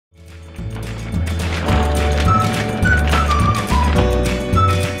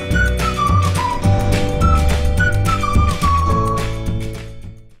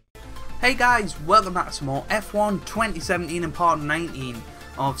Hey guys, welcome back to some more F1 2017 and part 19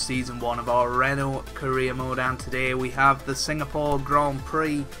 of Season 1 of our Renault Career Mode, and today we have the Singapore Grand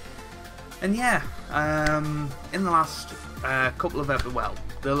Prix. And yeah, in the last couple of episodes, well,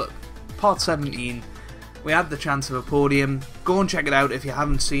 part 17, we had the chance of a podium. Go and check it out if you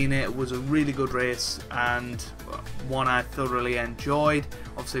haven't seen it. It was a really good race and one I thoroughly enjoyed.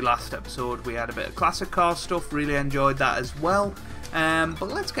 Obviously last episode we had a bit of classic car stuff, really enjoyed that as well. But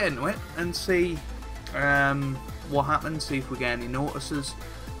let's get into it and see what happens, see if we get any notices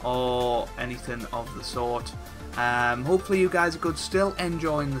or anything of the sort. Hopefully you guys are good, still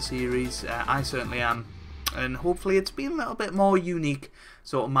enjoying the series. I certainly am, and hopefully it's been a little bit more unique,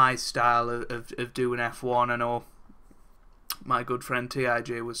 sort of my style of doing F1. I know my good friend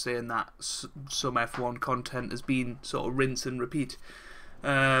TIJ was saying that some F1 content has been sort of rinse and repeat,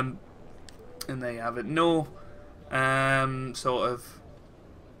 and there you have it. No sort of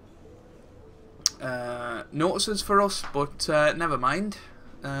notices for us, but never mind.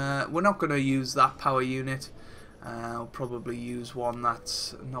 We're not going to use that power unit. I'll probably use one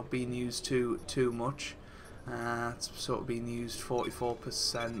that's not being used too much. It's sort of been used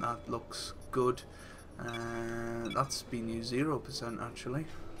 44%. That looks good. That's been used 0% actually.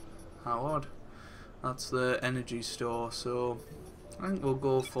 How odd. That's the energy store, so I think we'll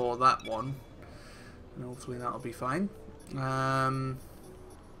go for that one, and hopefully that'll be fine. The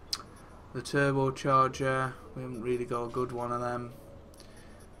turbocharger, we haven't really got a good one of them,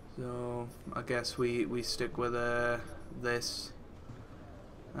 so I guess we stick with this.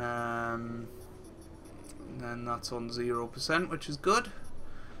 And then that's on 0%, which is good.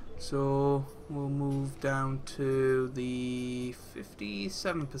 So we'll move down to the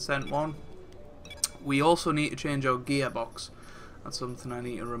 57% one. We also need to change our gearbox. That's something I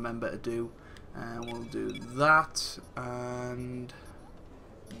need to remember to do. And we'll do that and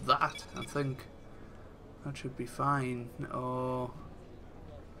that. I think that should be fine. Or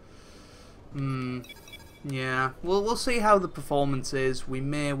yeah, we'll see how the performance is. We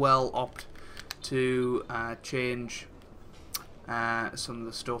may well opt to change some of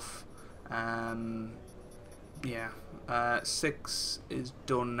the stuff. Yeah, 6 is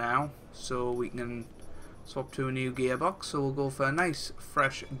done now, so we can swap to a new gearbox. So we'll go for a nice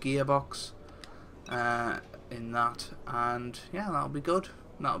fresh gearbox in that, and yeah, that'll be good.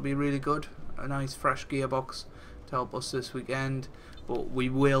 That'll be really good. A nice fresh gearbox to help us this weekend. But we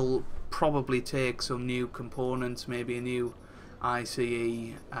will probably take some new components, maybe a new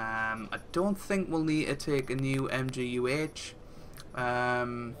ICE. I don't think we'll need to take a new MGUH.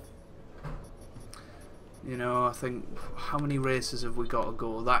 You know, I think, how many races have we got to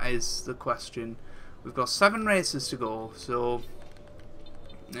go? That is the question. We've got 7 races to go, so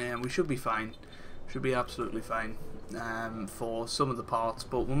yeah, we should be fine. Should be absolutely fine for some of the parts,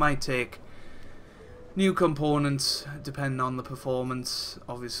 but we might take new components depending on the performance.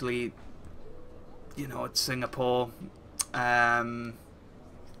 Obviously, you know, it's Singapore. Engine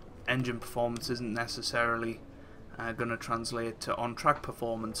performance isn't necessarily going to translate to on-track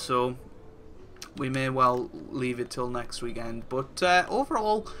performance, so we may well leave it till next weekend. But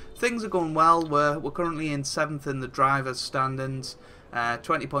overall, things are going well. We're currently in 7th in the drivers' standings,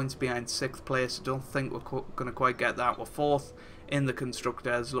 20 points behind 6th place. I don't think we're going to quite get that. We're 4th in the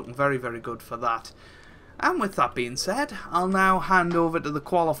constructors, looking very, very good for that. And with that being said, I'll now hand over to the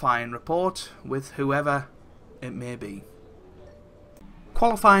qualifying report with whoever it may be.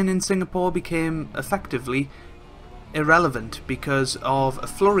 Qualifying in Singapore became effectively irrelevant because of a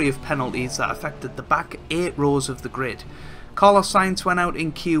flurry of penalties that affected the back 8 rows of the grid. Carlos Sainz went out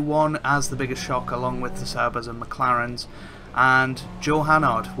in Q1 as the biggest shock, along with the Saubers and McLarens, and Joe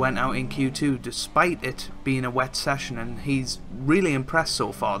Hannard went out in Q2 despite it being a wet session, and he's really impressed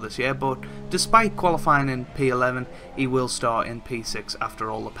so far this year. But despite qualifying in P11, he will start in P6 after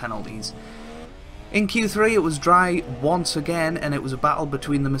all the penalties. In Q3 it was dry once again, and it was a battle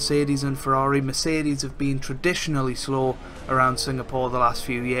between the Mercedes and Ferrari. Mercedes have been traditionally slow around Singapore the last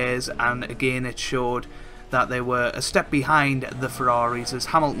few years, and again it showed that they were a step behind the Ferraris, as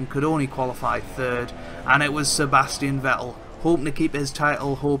Hamilton could only qualify 3rd, and it was Sebastian Vettel, hoping to keep his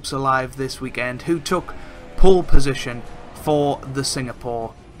title hopes alive this weekend, who took pole position for the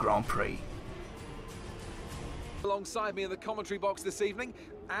Singapore Grand Prix. Alongside me in the commentary box this evening,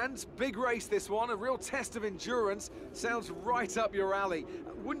 and big race this one, a real test of endurance. Sounds right up your alley.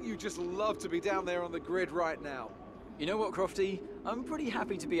 Wouldn't you just love to be down there on the grid right now? You know what, Crofty? I'm pretty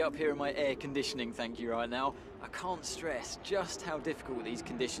happy to be up here in my air conditioning, thank you, right now. I can't stress just how difficult these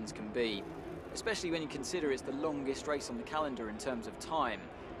conditions can be, especially when you consider it's the longest race on the calendar in terms of time.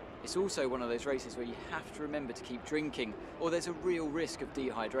 It's also one of those races where you have to remember to keep drinking, or there's a real risk of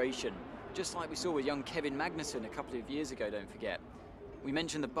dehydration. just like we saw with young Kevin Magnussen a couple of years ago, don't forget. We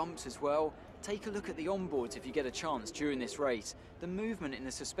mentioned the bumps as well. Take a look at the onboards if you get a chance during this race. The movement in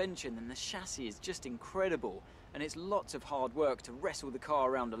the suspension and the chassis is just incredible, and it's lots of hard work to wrestle the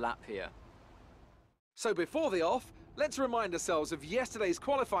car around a lap here. So before the off, let's remind ourselves of yesterday's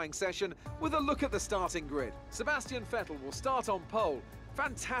qualifying session with a look at the starting grid. Sebastian Vettel will start on pole.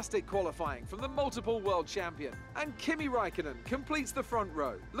 Fantastic qualifying from the multiple world champion. And Kimi Raikkonen completes the front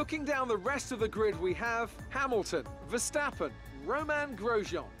row. Looking down the rest of the grid, we have Hamilton, Verstappen, Romain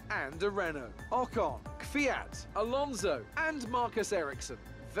Grosjean and a Renault, Ocon, Kvyat, Alonso and Marcus Ericsson,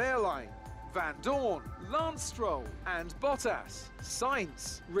 Wehrlein, Van Dorn, Lance Stroll and Bottas,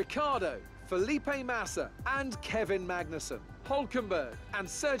 Sainz, Ricciardo, Felipe Massa and Kevin Magnussen, Hulkenberg and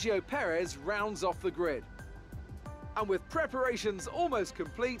Sergio Perez rounds off the grid. And with preparations almost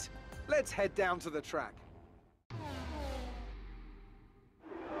complete, let's head down to the track.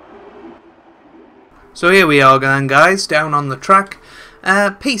 So here we are again, guys, down on the track.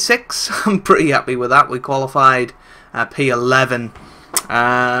 P6, I'm pretty happy with that. We qualified P11.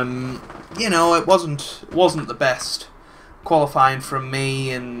 You know, it wasn't the best qualifying from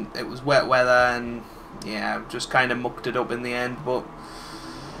me, and it was wet weather, and yeah, just kind of mucked it up in the end. But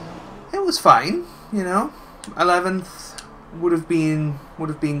it was fine, you know. 11th would have been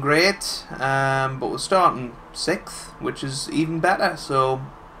great, but we're starting 6th, which is even better. So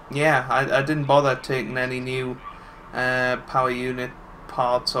yeah, I didn't bother taking any new power unit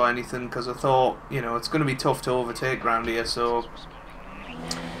parts or anything, because I thought, you know, it's going to be tough to overtake around here. So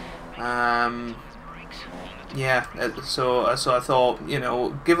yeah, so I thought, you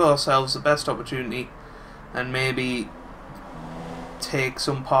know, give ourselves the best opportunity and maybe take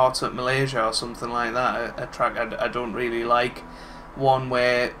some parts at Malaysia or something like that, a track I don't really like, one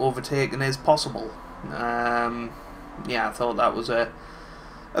where overtaking is possible. Yeah, I thought that was a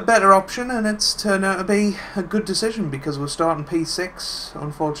better option, and it's turned out to be a good decision, because we're starting P6.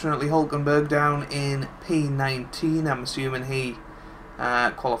 Unfortunately, Hulkenberg down in P19. I'm assuming he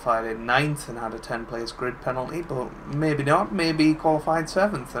qualified in 9th and had a 10-place grid penalty, but maybe not. Maybe he qualified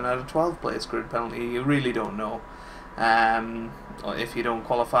 7th and had a 12-place grid penalty. You really don't know if you don't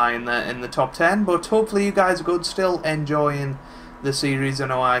qualify in the top 10. But hopefully you guys are good, still enjoying the series. I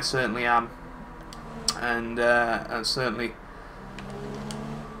know I certainly am, and I'm certainly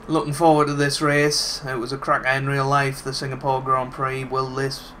looking forward to this race. It was a cracker in real life. The Singapore Grand Prix. Will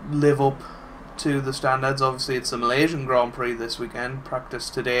this live up to the standards? Obviously it's the Malaysian Grand Prix this weekend. Practice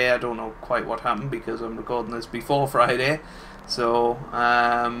today. I don't know quite what happened, because I'm recording this before Friday. So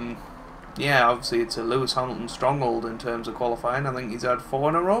yeah, obviously it's a Lewis Hamilton stronghold in terms of qualifying. I think he's had 4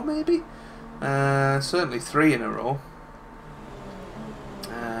 in a row, maybe. Certainly 3 in a row.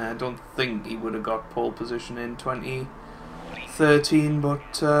 I don't think he would have got pole position in 2013,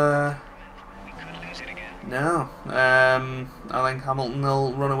 but no. I think Hamilton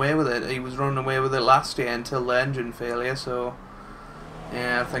will run away with it. He was running away with it last year until the engine failure, so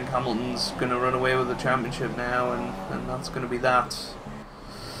yeah, I think Hamilton's going to run away with the championship now, and that's going to be that.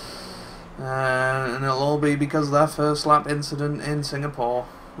 And it'll all be because of that first lap incident in Singapore.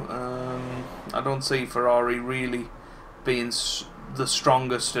 I don't see Ferrari really being the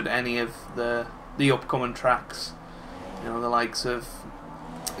strongest at any of the upcoming tracks. You know, the likes of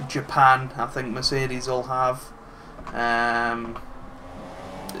Japan, I think Mercedes will have.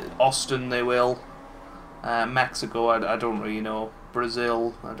 Austin, they will. Mexico, I don't really know.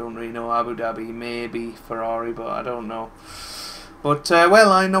 Brazil, I don't really know. Abu Dhabi, maybe Ferrari, but I don't know. But we're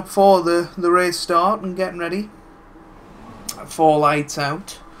lined up for the race start and getting ready. 4 lights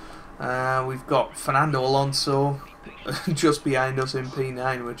out. We've got Fernando Alonso just behind us in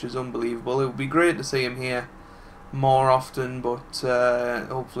P9, which is unbelievable. It would be great to see him here more often, but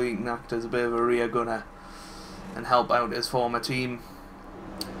hopefully he can act as a bit of a rear gunner and help out his former team.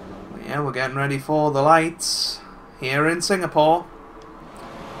 But yeah, we're getting ready for the lights here in Singapore.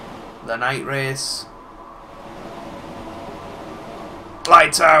 The night race.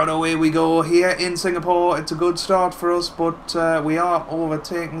 Lights out, away we go here in Singapore. It's a good start for us, but we are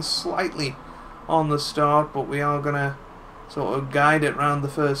overtaken slightly on the start, but we are going to sort of guide it round the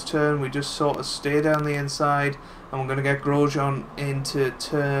first turn. We just sort of stay down the inside, and we're going to get Grosjean into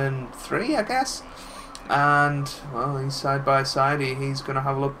turn 3, I guess. And, well, he's side by side. He's going to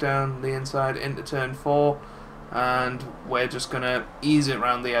have a look down the inside into turn 4, and we're just going to ease it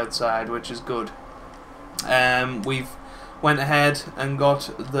round the outside, which is good. We've went ahead and got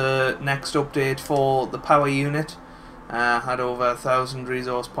the next update for the power unit. Had over 1,000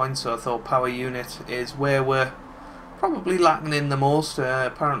 resource points, so I thought power unit is where we're probably lacking in the most.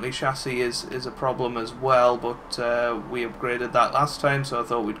 Apparently chassis is a problem as well, but we upgraded that last time, so I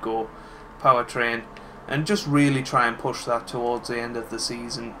thought we'd go powertrain, and just really try and push that towards the end of the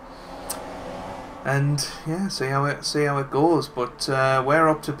season. And yeah, see how it goes. But we're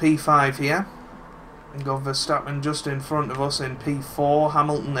up to P5 here. We've got Verstappen just in front of us in P4.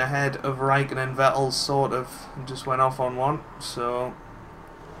 Hamilton ahead of Raikkonen. Vettel sort of just went off on one. So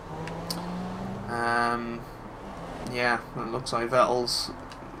yeah, it looks like Vettel's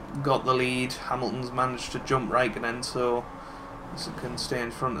got the lead. Hamilton's managed to jump Raikkonen, so he can stay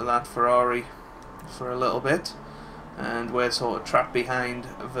in front of that Ferrari for a little bit. And we're sort of trapped behind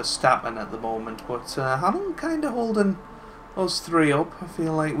Verstappen at the moment. But Hamilton kind of holding us three up. I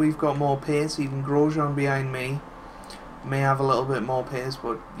feel like we've got more pace. Even Grosjean behind me may have a little bit more pace,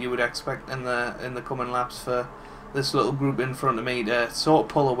 but you would expect in the coming laps for this little group in front of me to sort of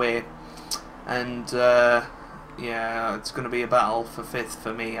pull away. And yeah, it's going to be a battle for 5th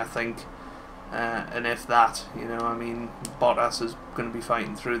for me, I think. And if that, you know, I mean, Bottas is going to be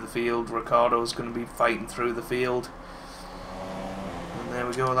fighting through the field. Ricciardo's going to be fighting through the field. And there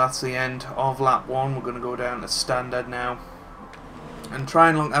we go. That's the end of lap 1. We're going to go down to standard now and try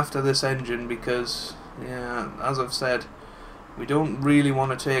and look after this engine, because, yeah, as I've said, we don't really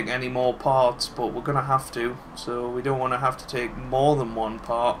want to take any more parts, but we're going to have to. So we don't want to have to take more than one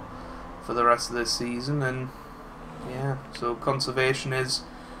part for the rest of this season. And yeah, so conservation is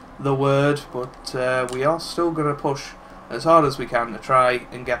the word, but we are still going to push as hard as we can to try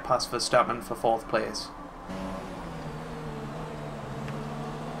and get past Verstappen for 4th place.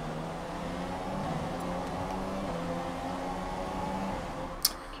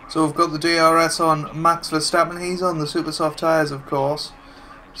 So we've got the DRS on Max Verstappen. He's on the super soft tyres, of course,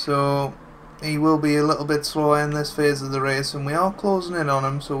 so he will be a little bit slower in this phase of the race, and we are closing in on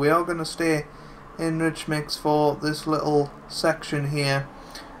him, so we are going to stay in rich mix for this little section here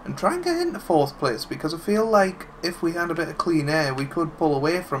and try and get into 4th place, because I feel like if we had a bit of clean air we could pull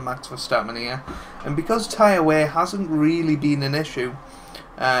away from Max Verstappen here. And because tyre wear hasn't really been an issue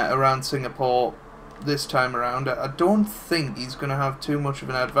around Singapore this time around, I don't think he's going to have too much of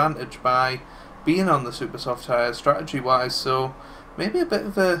an advantage by being on the super soft tyres strategy wise. So maybe a bit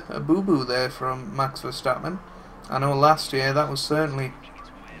of a boo-boo there from Max Verstappen. I know last year that was certainly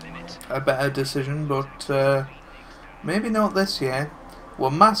a better decision, but maybe not this year. We're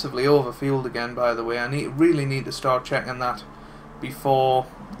massively overfueled again, by the way. I really need to start checking that before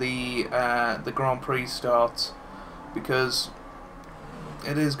the Grand Prix starts, because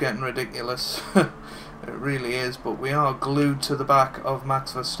it is getting ridiculous. It really is. But we are glued to the back of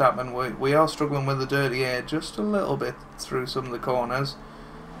Max Verstappen. We are struggling with the dirty air just a little bit through some of the corners,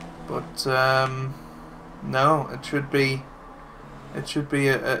 but no, it should be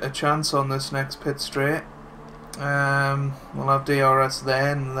a chance on this next pit straight. We'll have DRS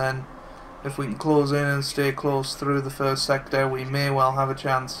then, and then if we can close in and stay close through the first sector, we may well have a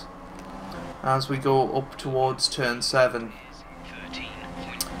chance as we go up towards turn 7.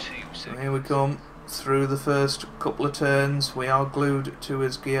 So here we come through the first couple of turns. We are glued to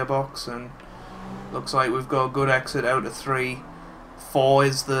his gearbox, and looks like we've got a good exit out of 3. 4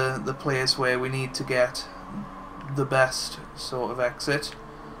 is the place where we need to get the best sort of exit,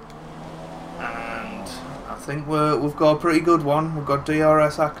 and I think we've got a pretty good one. We've got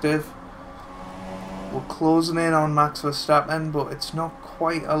DRS active. We're closing in on Max Verstappen, but it's not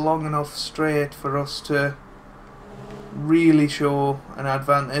quite a long enough straight for us to really show an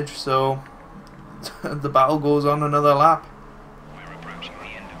advantage, so the battle goes on another lap. We're approaching the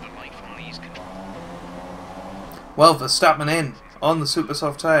end of the life on these controls. Well, Verstappen in on the super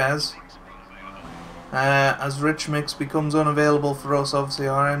soft tyres. As Rich Mix becomes unavailable for us, obviously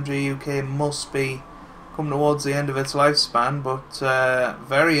our MG UK must be coming towards the end of its lifespan, but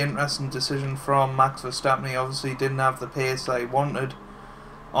very interesting decision from Max Verstappen. He obviously didn't have the pace I wanted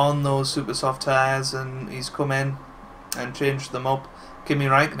on those super soft tyres, and he's come in and changed them up. Kimi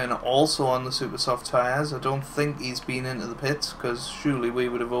Raikkonen also on the super soft tyres. I don't think he's been into the pits, because surely we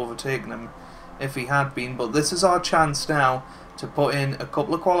would have overtaken him if he had been. But this is our chance now to put in a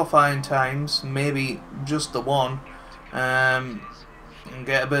couple of qualifying times, maybe just the one, and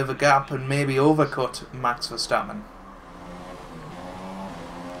get a bit of a gap and maybe overcut Max Verstappen.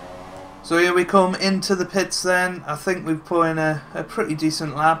 So here we come into the pits then. I think we've put in a pretty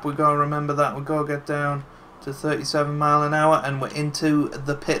decent lap. We've got to remember that. We've got to get down to 37 miles an hour, and we're into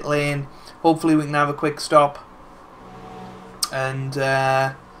the pit lane. Hopefully we can have a quick stop. And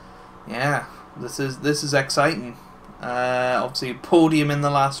yeah, this is exciting. Obviously podium in the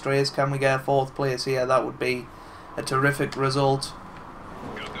last race. Can we get a 4th place here? That would be a terrific result.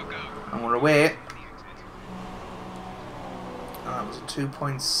 And we're away. That was a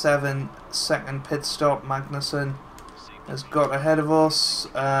 2.7 second pit stop. Magnussen has got ahead of us.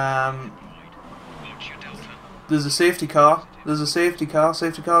 there's a safety car. There's a safety car.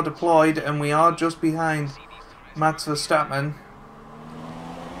 Safety car deployed, and we are just behind Max Verstappen.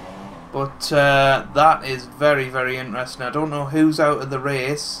 But that is very, very interesting. I don't know who's out of the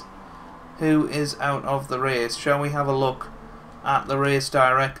race. Who is out of the race? Shall we have a look at the race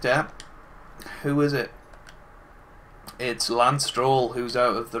director? Who is it? It's Lance Stroll who's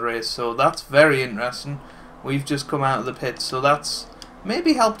out of the race. So that's very interesting. We've just come out of the pits, so that's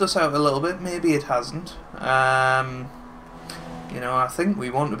maybe helped us out a little bit. Maybe it hasn't. You know, I think we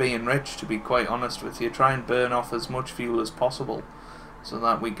want to be enriched, to be quite honest with you. Try and burn off as much fuel as possible so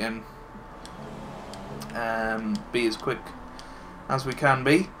that we can be as quick as we can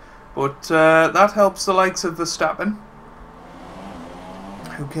be. But that helps the likes of Verstappen,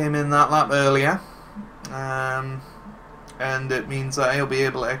 who came in that lap earlier. And it means that he'll be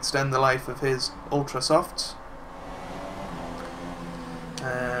able to extend the life of his Ultra Softs.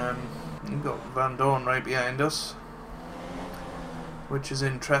 We've got Van Dorn right behind us, which is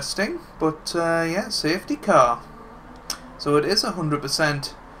interesting. But yeah, safety car. So it is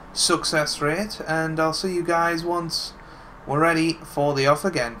 100% success rate, and I'll see you guys once we're ready for the off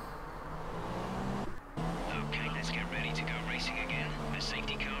again. Okay, let's get ready to go racing again. The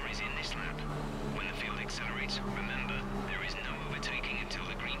safety car is in this lap. When the field accelerates, remember, there is no overtaking until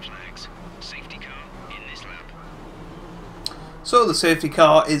the green flags. Safety car in this lap. So the safety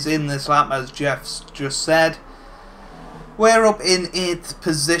car is in this lap, as Jeff's just said. We're up in 8th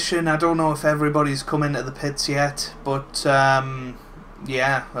position. I don't know if everybody's come into the pits yet, but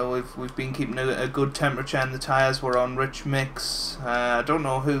yeah, well, we've been keeping a good temperature in the tyres. We're on rich mix. I don't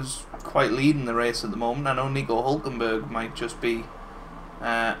know who's quite leading the race at the moment. I know Nico Hulkenberg might just be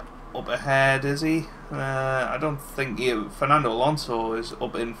up ahead, is he? I don't think Fernando Alonso is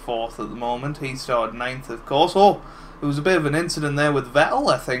up in 4th at the moment. He started 9th, of course. Oh, there was a bit of an incident there with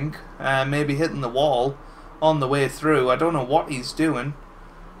Vettel, I think. Maybe hitting the wall on the way through. I don't know what he's doing.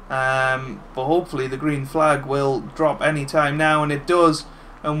 But hopefully the green flag will drop any time now, and it does.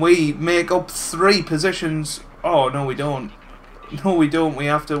 And we make up 3 positions. Oh, no we don't. No we don't. We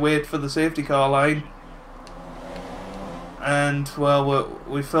have to wait for the safety car line. And, well,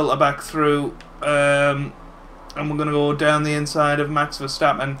 we filter back through. And we're going to go down the inside of Max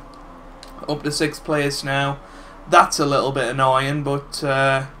Verstappen. Up to 6th place now. That's a little bit annoying, but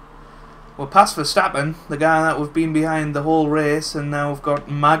we're past Verstappen, the guy that we've been behind the whole race, and now we've got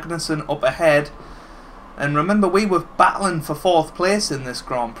Magnussen up ahead. And remember, we were battling for 4th place in this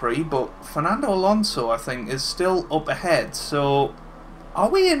Grand Prix, but Fernando Alonso, I think, is still up ahead. So, are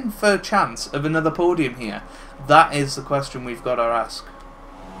we in for a chance of another podium here? That is the question we've got to ask.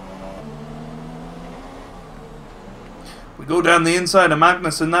 We go down the inside of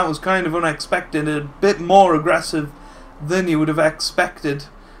Magnussen. That was kind of unexpected, a bit more aggressive than you would have expected.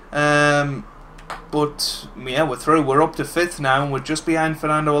 But yeah, we're through. We're up to 5th now, and we're just behind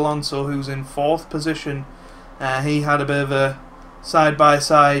Fernando Alonso, who's in 4th position. He had a bit of a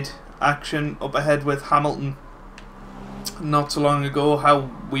side-by-side action up ahead with Hamilton not so long ago. How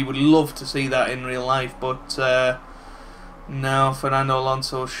we would love to see that in real life, but no, Fernando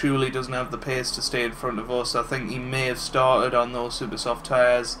Alonso surely doesn't have the pace to stay in front of us. I think he may have started on those super soft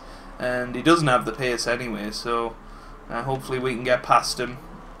tyres, and he doesn't have the pace anyway, so hopefully we can get past him.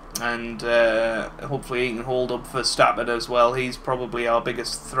 And hopefully he can hold up for Verstappen as well. He's probably our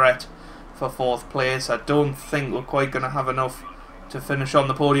biggest threat for 4th place. I don't think we're quite going to have enough to finish on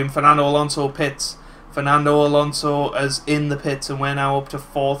the podium. Fernando Alonso pits. Fernando Alonso is in the pits, and we're now up to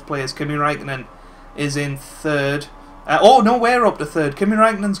 4th place. Kimi Räikkönen is in 3rd. Oh no, we're up to 3rd. Kimi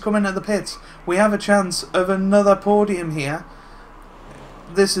Räikkönen's coming to the pits. We have a chance of another podium here.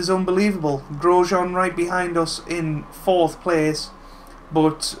 This is unbelievable. Grosjean right behind us in 4th place.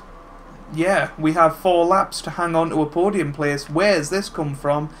 But yeah, we have 4 laps to hang on to a podium place. Where's this come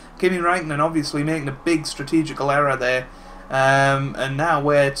from? Kimi Räikkönen obviously making a big strategical error there. And now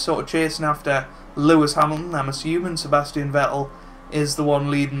we're sort of chasing after Lewis Hamilton. I'm assuming Sebastian Vettel is the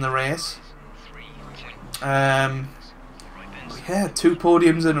one leading the race. Yeah, 2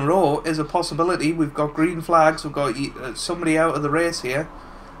 podiums in a row is a possibility. We've got green flags. We've got somebody out of the race here.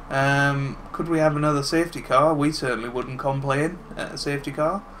 Could we have another safety car? We certainly wouldn't complain at a safety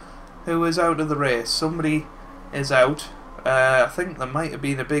car. Who is out of the race? Somebody is out. I think there might have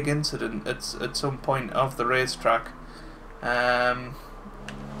been a big incident at some point of the racetrack.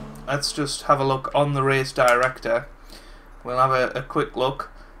 Let's just have a look on the race director. We'll have a quick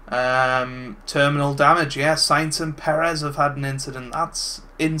look. Terminal damage. Yeah, Sainz and Perez have had an incident. That's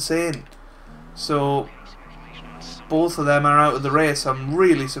insane. So both of them are out of the race. I'm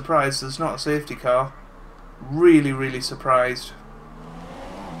really surprised there's not a safety car. Really, really surprised.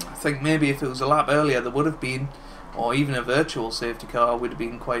 I think maybe if it was a lap earlier there would have been. or even a virtual safety car would have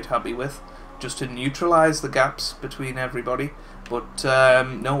been quite happy with, just to neutralise the gaps between everybody. But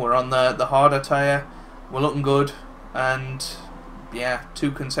no, we're on the harder tyre, we're looking good, and yeah,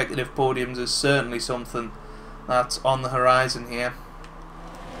 2 consecutive podiums is certainly something that's on the horizon here.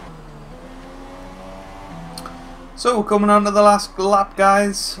 So we're coming on to the last lap,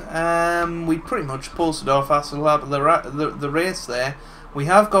 guys. We pretty much posted our fastest lap of the race there. We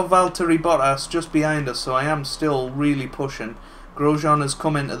have got Valtteri Bottas just behind us, so I am still really pushing. Grosjean has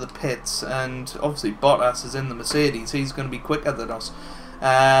come into the pits, and obviously Bottas is in the Mercedes. He's going to be quicker than us.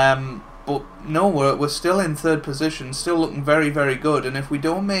 But no, we're still in 3rd position, still looking very, very good. And if we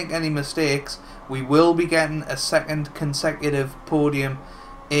don't make any mistakes, we will be getting a 2nd consecutive podium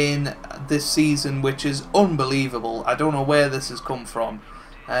in this season, which is unbelievable. I don't know where this has come from.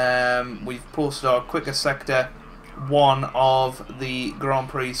 We've posted our quickest sector 1 of the Grand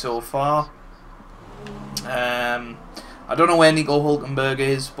Prix so far. I don't know where Nico Hulkenberg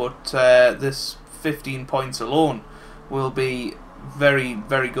is, but this 15 points alone will be very,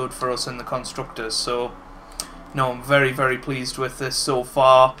 very good for us in the constructors. So no, I'm very, very pleased with this so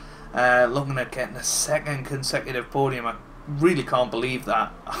far. Looking at getting a 2nd consecutive podium, I really can't believe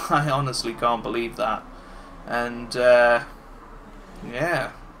that. I honestly can't believe that. And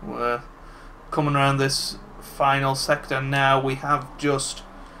yeah, we're coming around this final sector now. We have just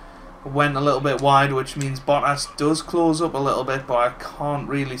went a little bit wide, which means Bottas does close up a little bit, but I can't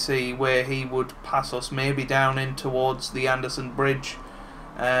really see where he would pass us. Maybe down in towards the Anderson Bridge.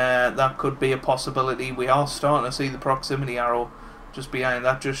 That could be a possibility. We are starting to see the proximity arrow just behind.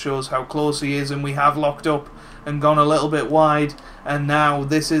 That just shows how close he is, and we have locked up and gone a little bit wide, and now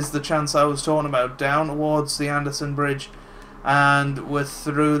this is the chance I was talking about, down towards the Anderson Bridge, and we're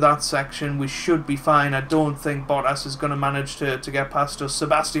through that section. We should be fine. I don't think Bottas is going to manage to get past us.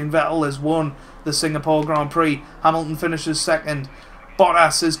 Sebastian Vettel has won the Singapore Grand Prix. Hamilton finishes 2nd.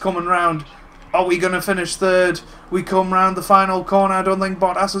 Bottas is coming round. Are we going to finish 3rd? We come round the final corner. I don't think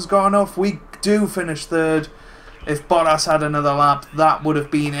Bottas has got enough. We do finish 3rd. If Bottas had another lap, that would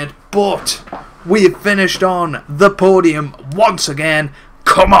have been it. But we've finished on the podium once again.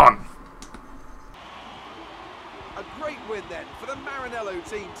 Come on! A great win then for the Maranello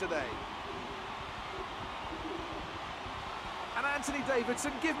team today. And Anthony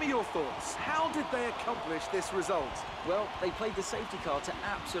Davidson, give me your thoughts. How did they accomplish this result? Well, they played the safety car to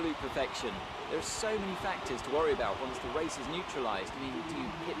absolute perfection. There are so many factors to worry about once the race is neutralised. I mean, do you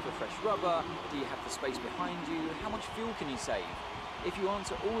pit for fresh rubber? Do you have the space behind you? How much fuel can you save? If you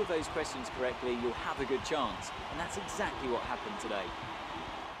answer all of those questions correctly, you'll have a good chance. And that's exactly what happened today.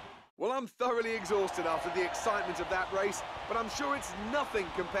 Well, I'm thoroughly exhausted after the excitement of that race, but I'm sure it's nothing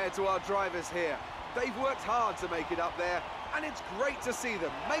compared to our drivers here. They've worked hard to make it up there, and it's great to see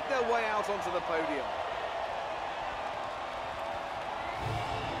them make their way out onto the podium.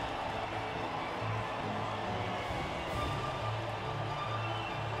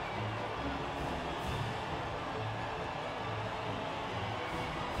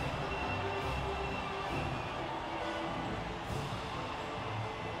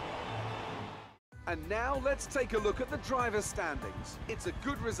 And now let's take a look at the driver's standings. It's a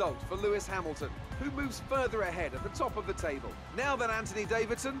good result for Lewis Hamilton, who moves further ahead at the top of the table. Now then, Anthony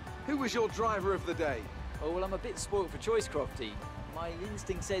Davidson, who was your driver of the day? Oh, well, I'm a bit spoilt for choice, Crofty. My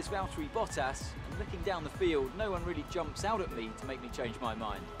instinct says Valtteri Bottas, and looking down the field, no one really jumps out at me to make me change my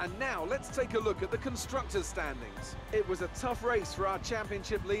mind. And now let's take a look at the constructors' standings. It was a tough race for our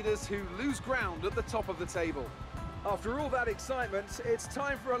championship leaders, who lose ground at the top of the table. After all that excitement, it's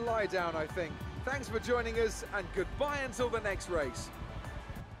time for a lie down, I think. Thanks for joining us, and goodbye until the next race.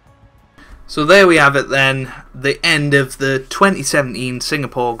 So there we have it then, the end of the 2017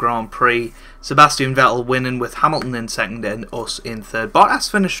 Singapore Grand Prix. Sebastian Vettel winning with Hamilton in 2nd and us in 3rd.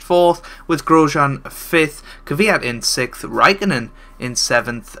 Bottas finished 4th with Grosjean 5th, Kvyat in 6th, Raikkonen in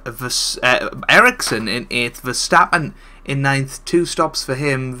 7th, Ericsson in 8th, Verstappen in 9th, 2 stops for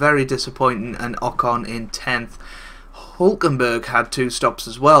him, very disappointing, and Ocon in 10th. Hulkenberg had 2 stops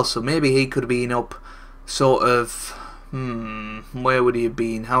as well, so maybe he could have been up sort of, where would he have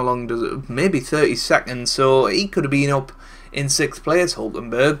been? How long does it? Maybe 30 seconds, so he could have been up in 6th place,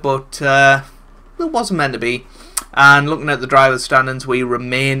 Hulkenberg, but it wasn't meant to be. And looking at the driver's standings, we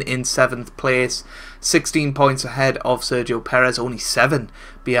remain in 7th place, 16 points ahead of Sergio Perez, only 7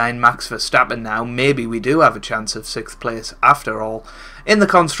 behind Max Verstappen now. Maybe we do have a chance of 6th place after all. In the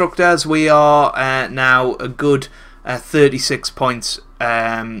constructors, we are now a good 26 points,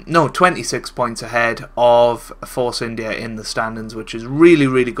 no, 26 points ahead of Force India in the standings, which is really,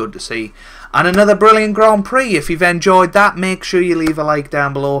 really good to see. And another brilliant Grand Prix. If you've enjoyed that, make sure you leave a like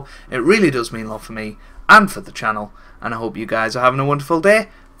down below. It really does mean a lot for me. and for the channel, and I hope you guys are having a wonderful day.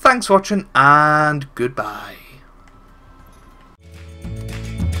 Thanks for watching, and goodbye.